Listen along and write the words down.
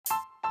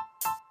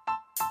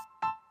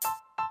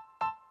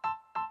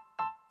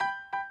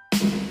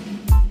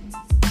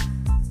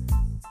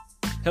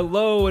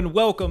Hello and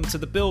welcome to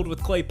the Build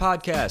with Clay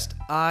podcast.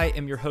 I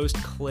am your host,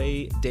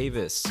 Clay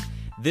Davis.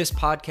 This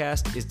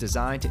podcast is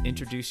designed to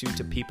introduce you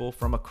to people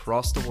from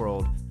across the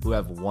world who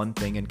have one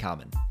thing in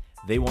common.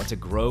 They want to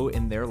grow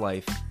in their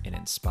life and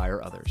inspire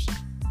others.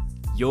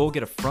 You'll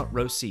get a front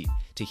row seat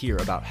to hear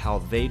about how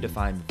they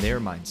define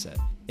their mindset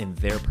and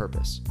their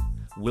purpose.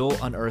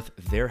 We'll unearth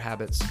their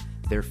habits,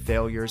 their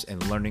failures,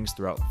 and learnings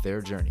throughout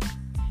their journey.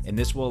 And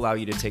this will allow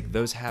you to take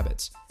those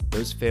habits,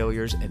 those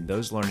failures, and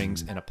those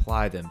learnings and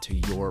apply them to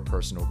your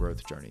personal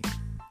growth journey,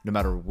 no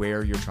matter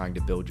where you're trying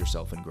to build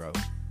yourself and grow.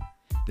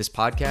 This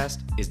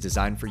podcast is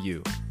designed for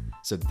you,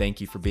 so thank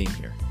you for being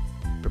here.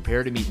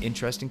 Prepare to meet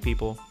interesting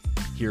people,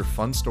 hear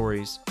fun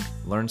stories,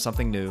 learn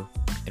something new,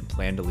 and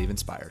plan to leave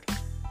inspired.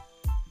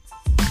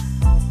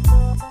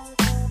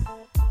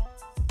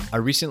 I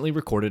recently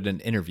recorded an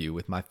interview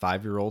with my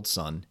 5-year-old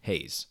son,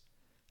 Hayes.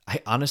 I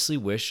honestly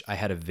wish I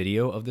had a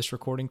video of this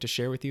recording to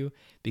share with you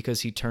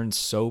because he turned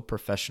so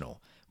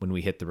professional when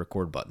we hit the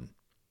record button.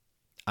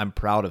 I'm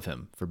proud of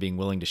him for being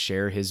willing to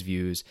share his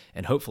views,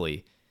 and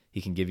hopefully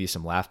he can give you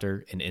some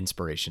laughter and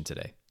inspiration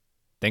today.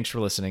 Thanks for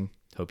listening.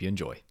 Hope you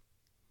enjoy.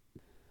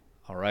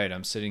 All right,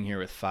 I'm sitting here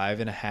with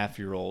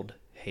 5.5-year-old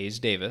Hayes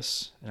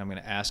Davis, and I'm going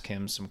to ask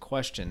him some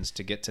questions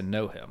to get to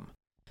know him.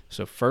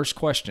 So first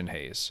question,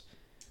 Hayes.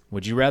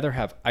 Would you rather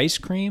have ice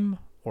cream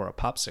or a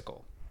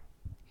popsicle?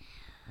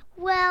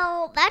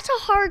 Well, that's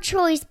a hard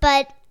choice,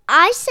 but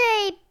I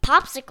say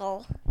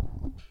popsicle.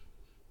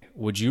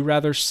 Would you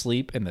rather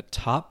sleep in the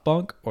top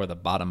bunk or the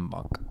bottom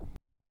bunk?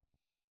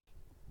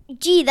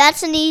 Gee,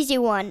 that's an easy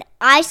one.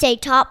 I say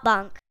top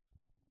bunk.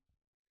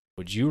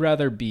 Would you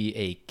rather be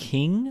a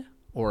king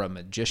or a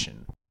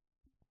magician?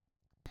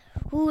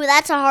 Ooh,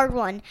 that's a hard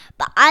one,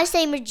 but I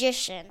say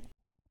magician.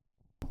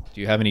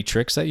 Do you have any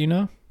tricks that you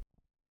know?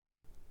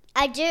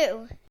 I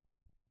do.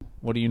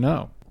 What do you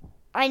know?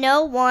 I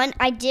know one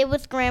I did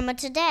with Grandma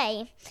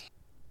today.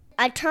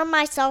 I turned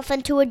myself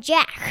into a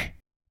jack.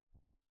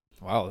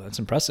 Wow, that's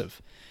impressive.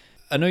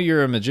 I know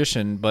you're a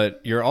magician, but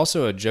you're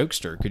also a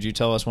jokester. Could you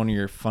tell us one of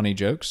your funny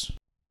jokes?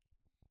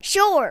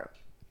 Sure.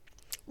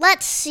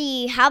 Let's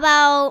see. How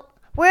about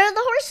where do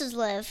the horses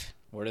live?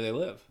 Where do they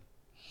live?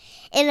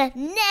 In a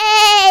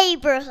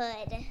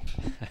neighborhood.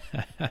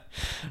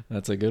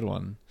 That's a good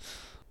one.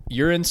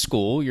 You're in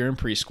school. You're in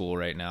preschool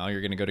right now. You're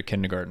going to go to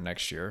kindergarten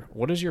next year.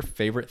 What is your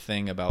favorite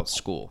thing about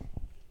school?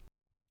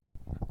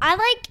 I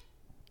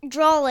like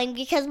drawing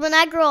because when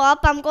I grow up,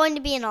 I'm going to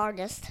be an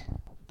artist.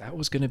 That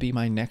was going to be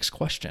my next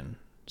question.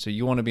 So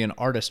you want to be an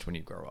artist when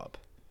you grow up?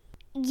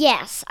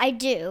 Yes, I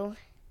do.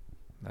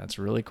 That's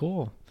really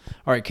cool.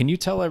 All right, can you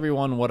tell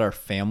everyone what our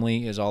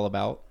family is all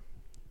about?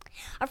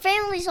 Our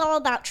family's all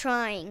about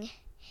trying.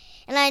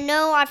 And I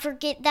know I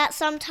forget that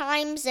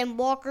sometimes, and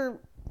Walker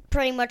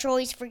pretty much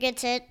always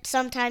forgets it.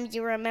 Sometimes he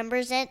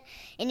remembers it,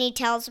 and he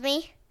tells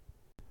me.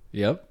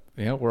 Yep,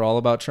 we're all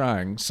about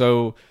trying.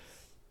 So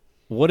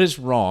what is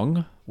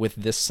wrong with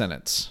this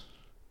sentence?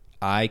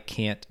 I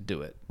can't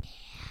do it.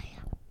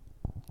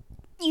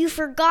 You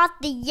forgot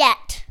the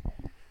yet.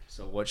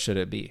 So what should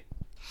it be?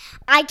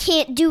 I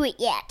can't do it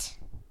yet.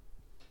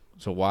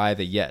 So why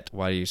the yet?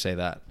 Why do you say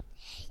that?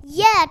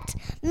 Yet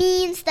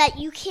means that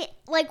you can't,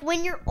 like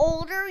when you're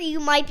older, you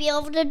might be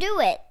able to do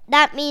it.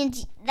 That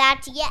means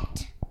that's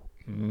yet.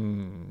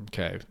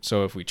 Okay,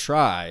 so if we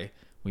try,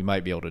 we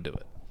might be able to do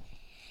it.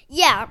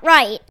 Yeah,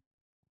 right.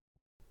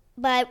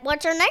 But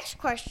what's our next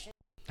question?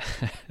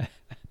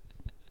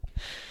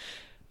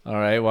 All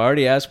right, well, I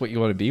already asked what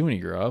you want to be when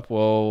you grow up.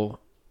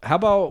 Well, how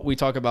about we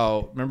talk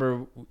about,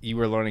 remember you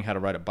were learning how to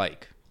ride a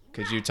bike.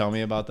 Could you tell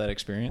me about that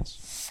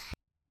experience?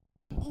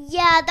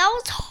 Yeah, that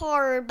was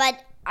hard,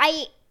 but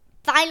I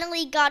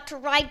finally got to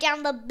ride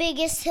down the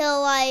biggest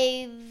hill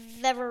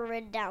I've ever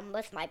ridden down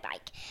with my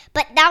bike.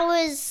 But that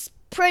was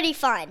pretty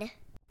fun.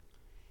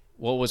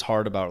 What was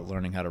hard about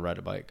learning how to ride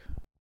a bike?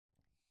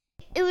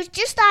 It was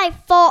just I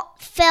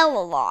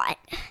fell a lot,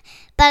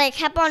 but I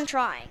kept on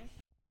trying.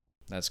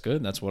 That's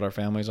good. That's what our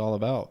family's all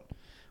about.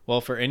 Well,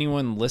 for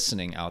anyone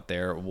listening out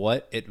there,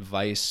 what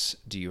advice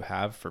do you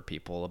have for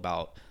people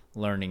about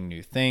learning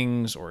new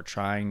things or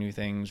trying new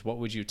things? What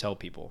would you tell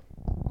people?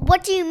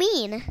 What do you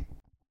mean?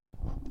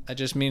 I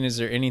just mean, is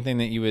there anything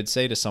that you would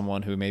say to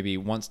someone who maybe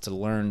wants to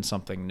learn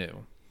something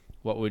new?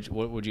 What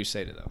would you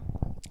say to them?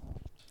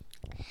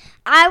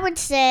 I would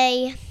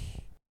say,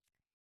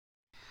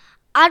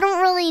 I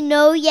don't really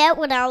know yet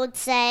what I would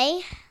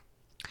say,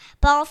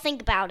 but I'll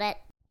think about it.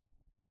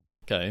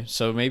 Okay,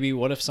 so maybe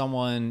what if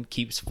someone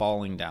keeps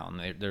falling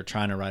down? They're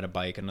trying to ride a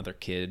bike, another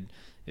kid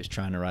is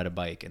trying to ride a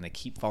bike, and they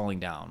keep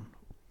falling down.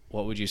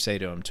 What would you say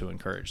to them to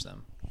encourage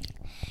them?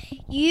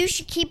 You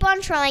should keep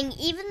on trying,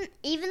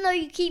 even though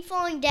you keep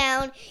falling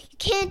down. You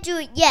can't do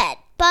it yet,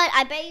 but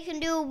I bet you can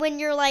do it when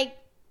you're,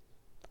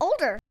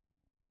 older.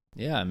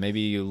 Yeah, maybe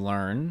you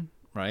learn,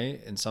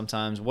 right? And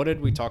sometimes, what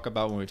did we talk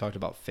about when we talked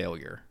about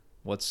failure?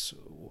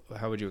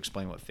 How would you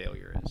explain what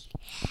failure is?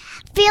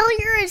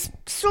 Failure is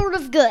sort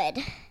of good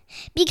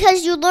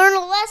because you learn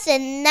a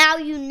lesson, now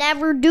you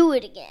never do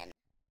it again.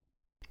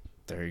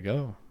 There you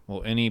go.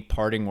 Well, any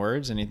parting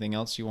words? Anything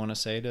else you want to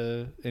say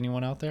to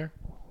anyone out there?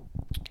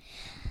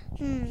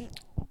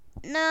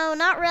 No,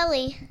 not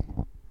really.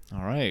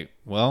 All right.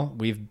 Well,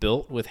 we've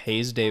built with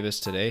Hayes Davis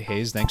today.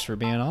 Hayes, thanks for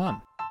being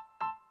on.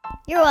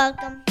 You're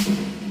welcome.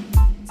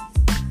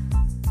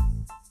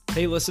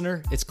 Hey,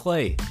 listener, it's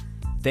Clay.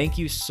 Thank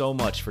you so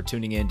much for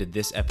tuning in to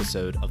this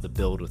episode of the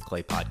Build with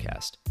Clay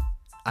podcast.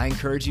 I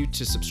encourage you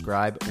to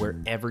subscribe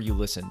wherever you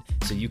listen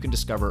so you can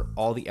discover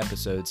all the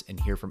episodes and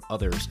hear from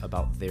others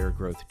about their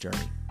growth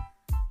journey.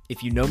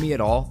 If you know me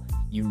at all,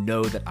 you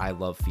know that I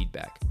love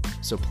feedback.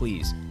 So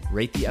please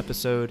rate the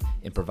episode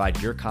and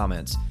provide your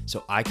comments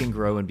so I can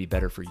grow and be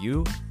better for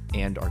you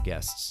and our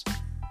guests.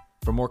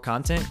 For more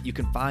content, you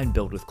can find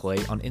Build with Clay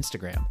on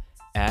Instagram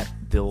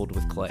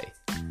 @BuildWithClay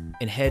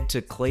and head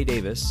to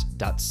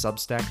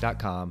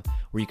claydavis.substack.com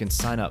where you can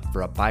sign up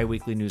for a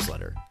bi-weekly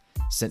newsletter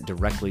sent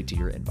directly to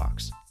your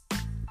inbox.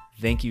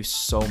 Thank you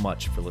so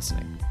much for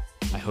listening.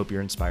 I hope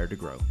you're inspired to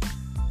grow.